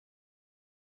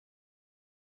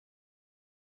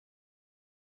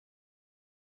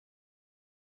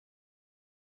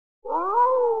Well,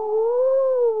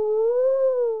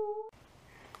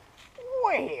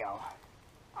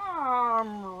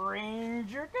 I'm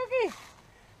Ranger Kooky,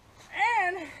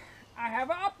 and I have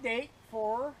an update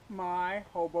for my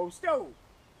hobo stove.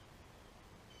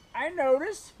 I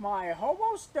noticed my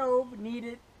hobo stove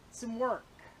needed some work.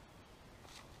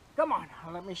 Come on,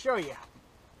 let me show you.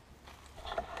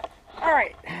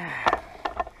 Alright,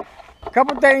 a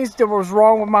couple things that was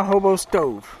wrong with my hobo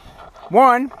stove.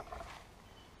 One,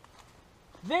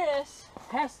 this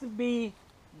has to be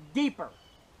deeper.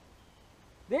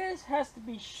 This has to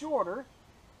be shorter.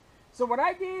 So what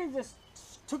I did is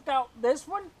just took out this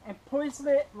one and placed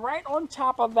it right on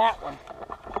top of that one.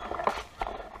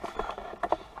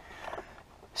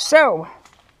 So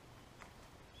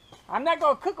I'm not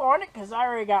going to cook on it because I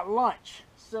already got lunch.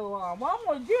 So what I'm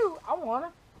going to do, I want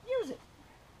to use it.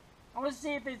 I want to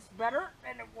see if it's better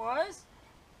than it was.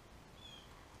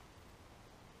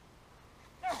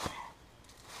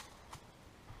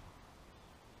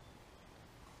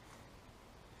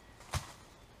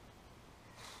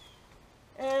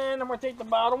 And I'm going to take the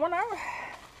bottom one out.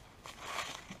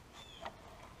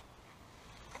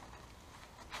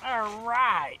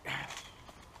 Alright.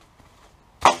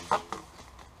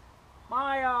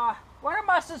 One of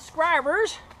my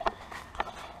subscribers,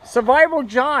 Survival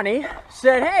Johnny,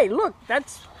 said, hey, look,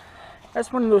 that's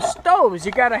one of those stoves.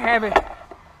 You got to have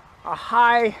a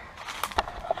high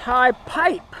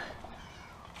pipe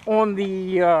on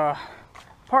the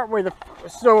part where the,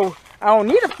 so I don't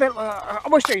need a fit. I'm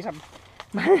going to show you something.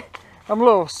 I'm a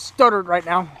little stuttered right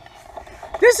now.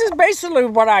 This is basically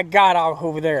what I got out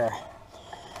over there.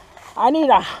 I need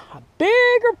a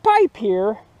bigger pipe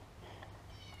here,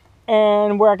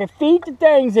 and where I can feed the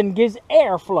things and gives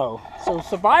airflow. So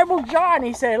Survival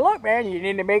Johnny said, look man, you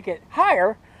need to make it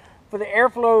higher for the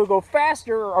airflow to go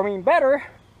faster, I mean better,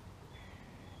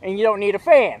 and you don't need a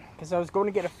fan, because I was going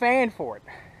to get a fan for it.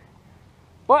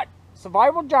 But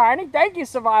Survival Johnny, thank you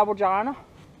Survival Johnny,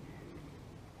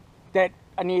 that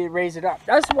I need to raise it up.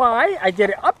 That's why I did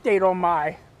an update on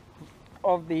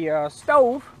the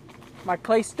stove, my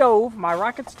clay stove, my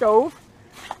rocket stove.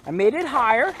 I made it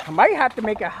higher. I might have to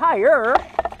make it higher,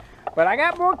 but I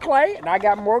got more clay and I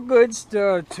got more goods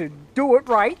to do it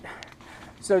right.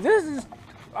 So this is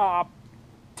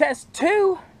test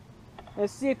 2.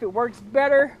 Let's see if it works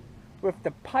better with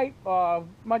the pipe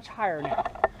much higher now.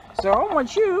 So I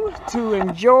want you to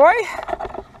enjoy.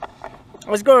 I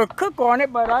was going to cook on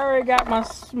it, but I already got my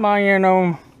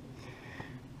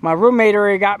my roommate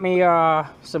already got me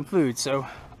some food. So,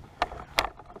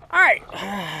 all right,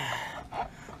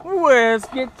 let's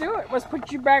get to it. Let's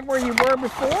put you back where you were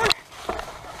before,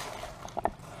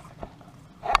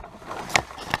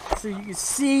 so you can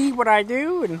see what I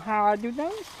do and how I do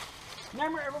things.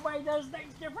 Remember, everybody does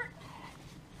things different.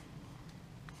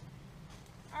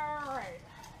 All right.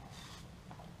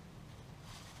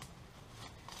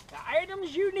 The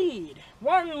items you need: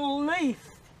 1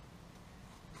 leaf,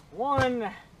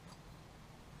 1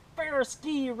 Ferris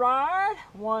ski rod,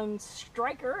 1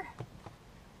 striker,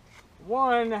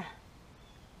 1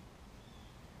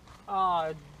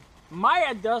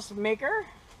 Maya dust maker,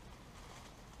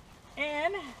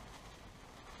 and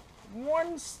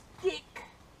 1 stick.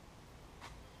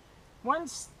 1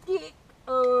 stick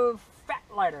of fat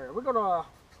lighter. We're gonna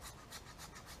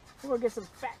get some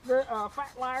fat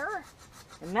lighter.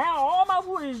 And now all my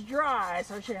wood is dry,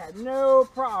 so I should have no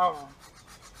problem.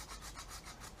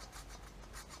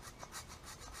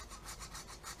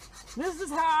 This is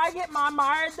how I get my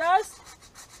Maya dust.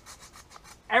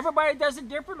 Everybody does it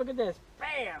different. Look at this.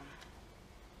 Bam!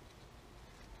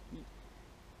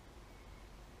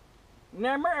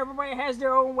 Remember, everybody has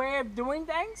their own way of doing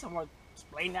things. I'm going to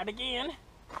explain that again.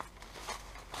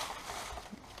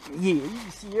 Yeah, you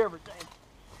can see everything.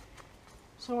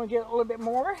 So I'm going to get a little bit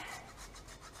more.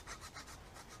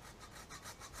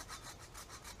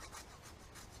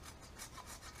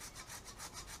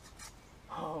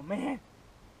 Oh man,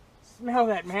 smell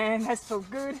that, man. That's so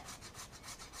good.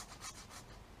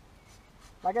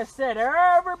 Like I said,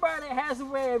 everybody has a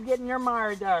way of getting your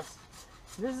Maya dust.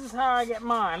 This is how I get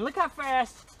mine. Look how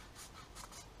fast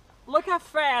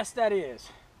that is.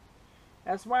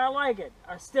 That's why I like it.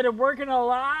 Instead of working a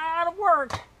lot of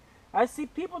work, I see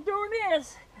people doing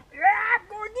this. Yeah, I'm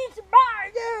going to need some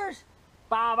Maya dust.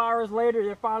 5 hours later,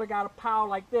 they finally got a pile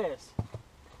like this.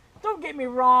 Don't get me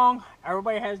wrong,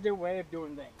 everybody has their way of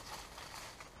doing things.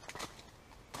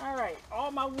 Alright,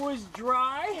 all my wood's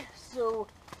dry, so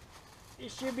it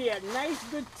should be a nice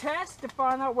good test to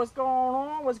find out what's going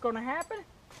on, what's going to happen.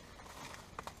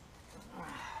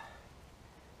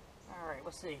 Alright,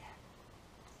 let's see.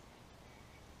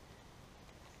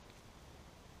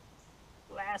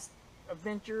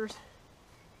 adventures.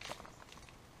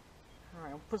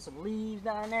 Alright, I'll put some leaves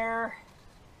down there.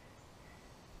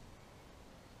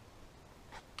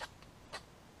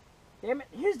 Damn it,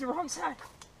 here's the wrong side.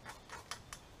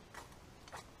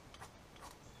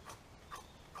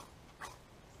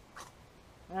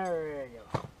 There you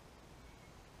go.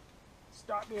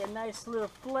 Start me a nice little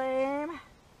flame.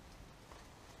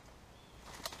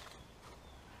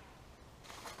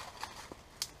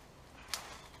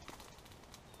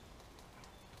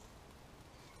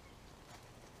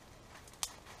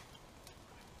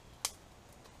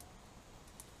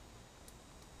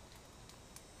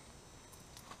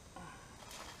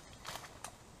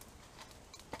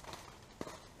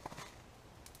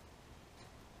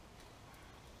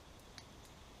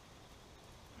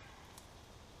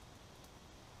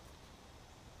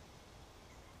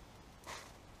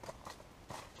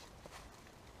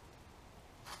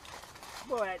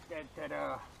 Boy,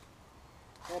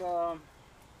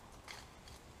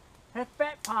 that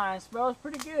fat pine smells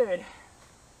pretty good. I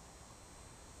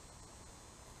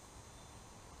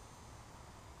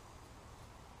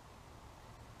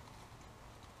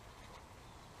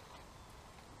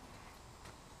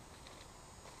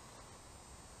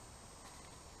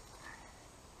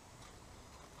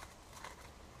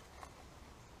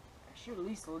should at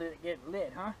least let it get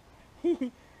lit, huh?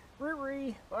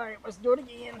 Alright, let's do it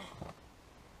again.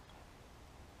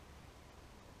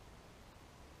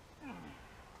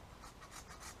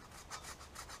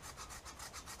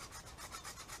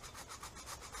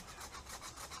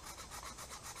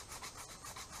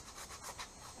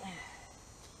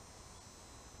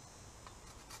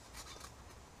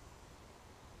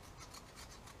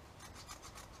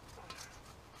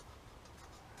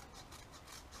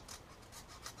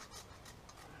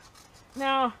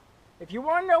 Now, if you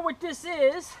want to know what this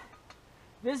is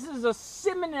a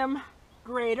synonym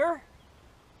grater,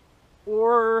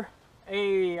 or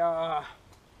a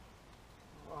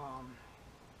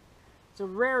it's a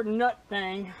rare nut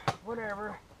thing,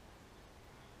 whatever.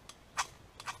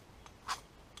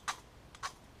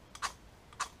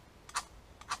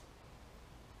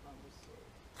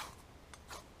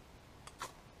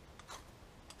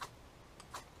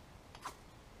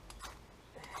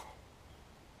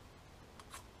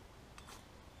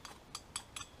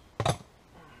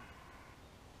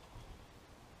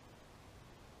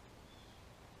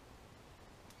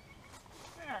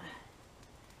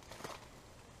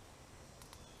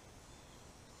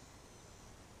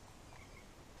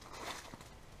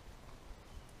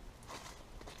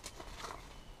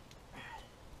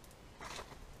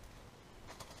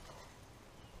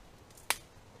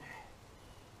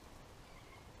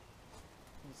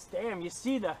 Damn, you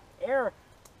see the air.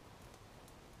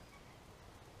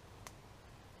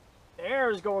 The air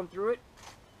is going through it.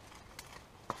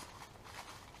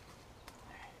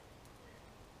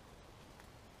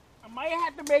 I might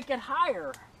have to make it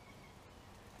higher,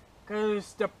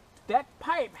 because that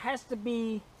pipe has to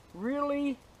be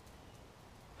really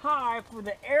high for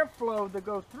the airflow to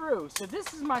go through. So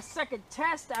this is my second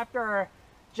test after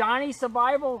Johnny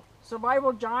Survival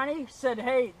Johnny said,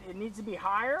 hey, it needs to be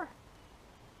higher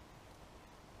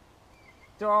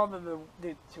to all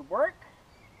to work.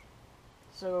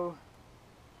 So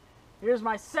here's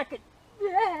my second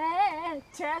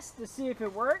test to see if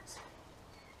it works.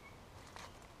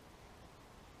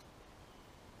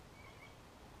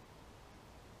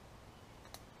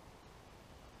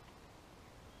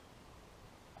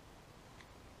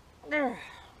 There.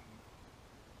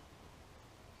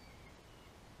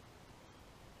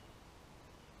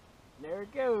 There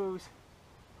it goes.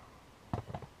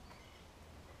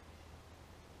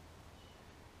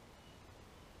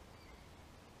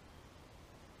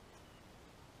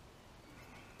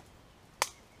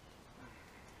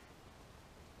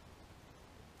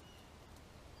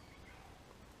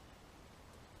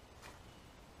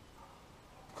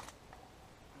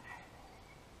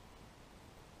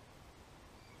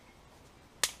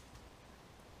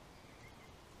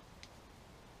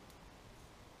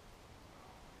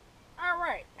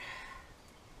 Alright,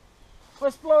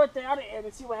 let's blow it down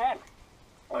and see what happens.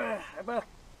 I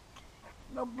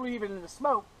don't believe in the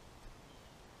smoke.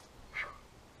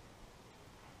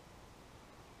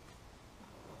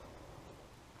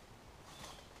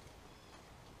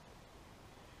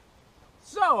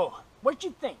 So, what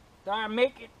you think? Do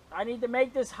I need to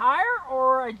make this higher,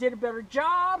 or I did a better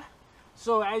job?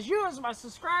 So as you as my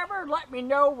subscriber, let me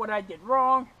know what I did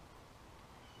wrong.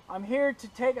 I'm here to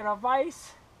take an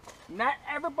advice. Not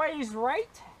everybody's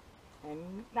right,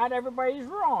 and not everybody's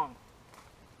wrong.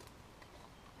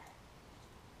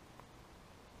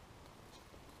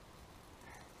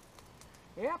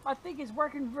 Yep, I think it's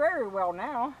working very well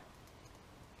now.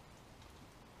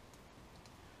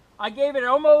 I gave it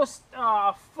almost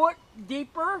a foot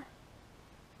deeper.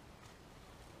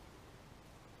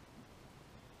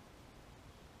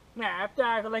 Now, after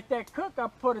I let that cook, I'll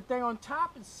put a thing on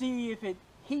top and see if it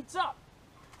heats up.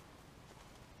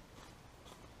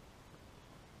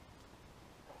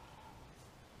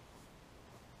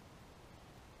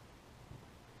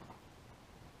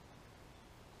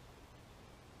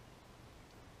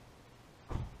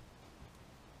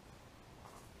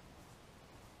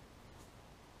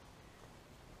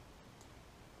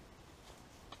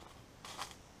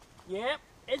 Yep,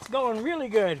 it's going really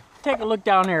good. Take a look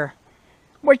down there.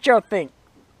 What y'all think?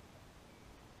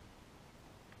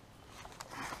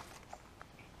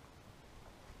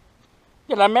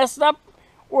 Did I mess it up?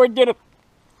 Or did it...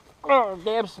 Oh,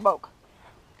 damn smoke.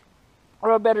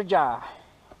 Or a better job.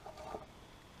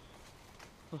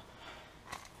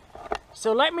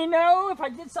 So let me know if I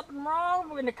did something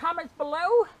wrong in the comments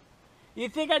below. You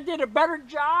think I did a better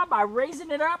job by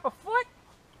raising it up a foot?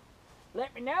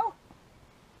 Let me know.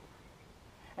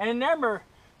 And remember,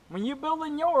 when you're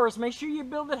building yours, make sure you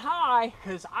build it high,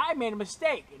 because I made a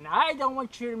mistake, and I don't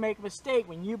want you to make a mistake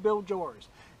when you build yours.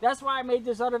 That's why I made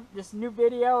this new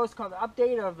video. It's called the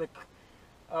update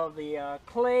of the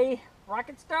clay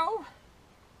rocket stove.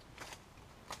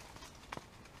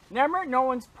 Remember, no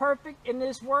one's perfect in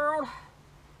this world,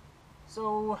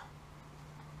 so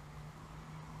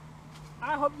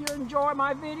I hope you enjoy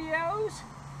my videos.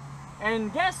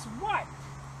 And guess what?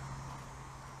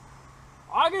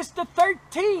 August the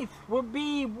 13th will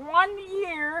be 1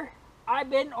 year I've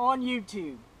been on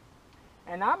YouTube.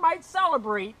 And I might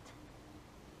celebrate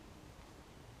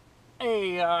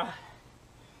come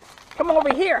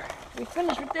over here. We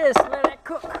finished with this, let that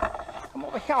cook. Come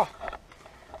over here.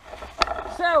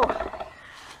 So,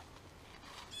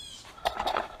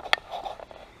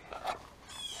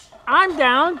 I'm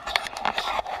down.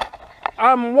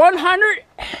 I'm 100.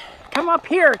 Come up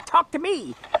here, talk to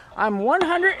me. I'm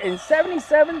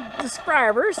 177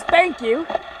 subscribers. Thank you.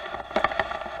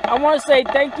 I want to say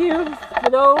thank you for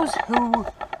those who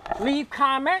leave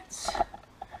comments.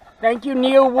 Thank you,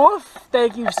 Neil Wolf.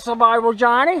 Thank you, Survival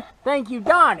Johnny. Thank you,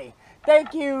 Donnie.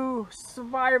 Thank you,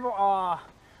 Survival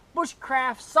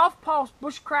Bushcraft Softpaw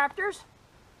Bushcrafters.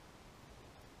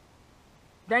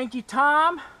 Thank you,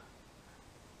 Tom,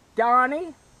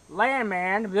 Donnie,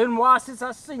 Landman. It's been a while since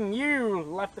I seen you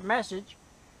left a message.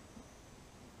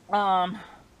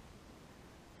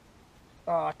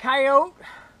 Coyote,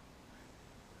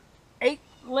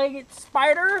 8-legged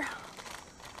spider.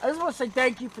 I just want to say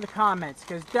thank you for the comments,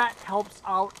 because that helps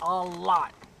out a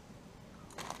lot.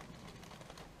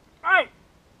 Alright,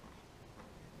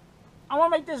 I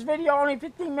want to make this video only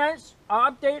 15 minutes,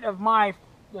 update of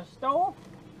the stove,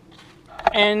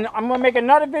 and I'm going to make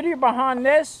another video behind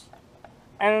this,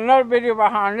 and another video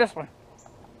behind this one.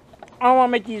 I don't want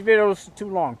to make these videos too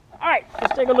long. Alright,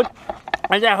 let's take a look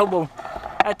at that hobo,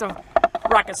 at the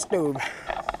rocket stove.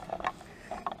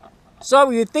 So,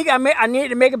 you think I need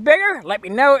to make it bigger? Let me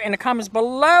know in the comments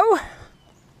below.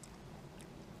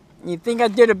 You think I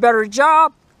did a better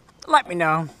job? Let me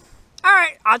know.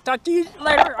 Alright, I'll talk to you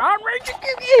later. I'm ready to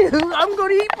give you. I'm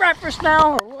going to eat breakfast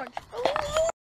now.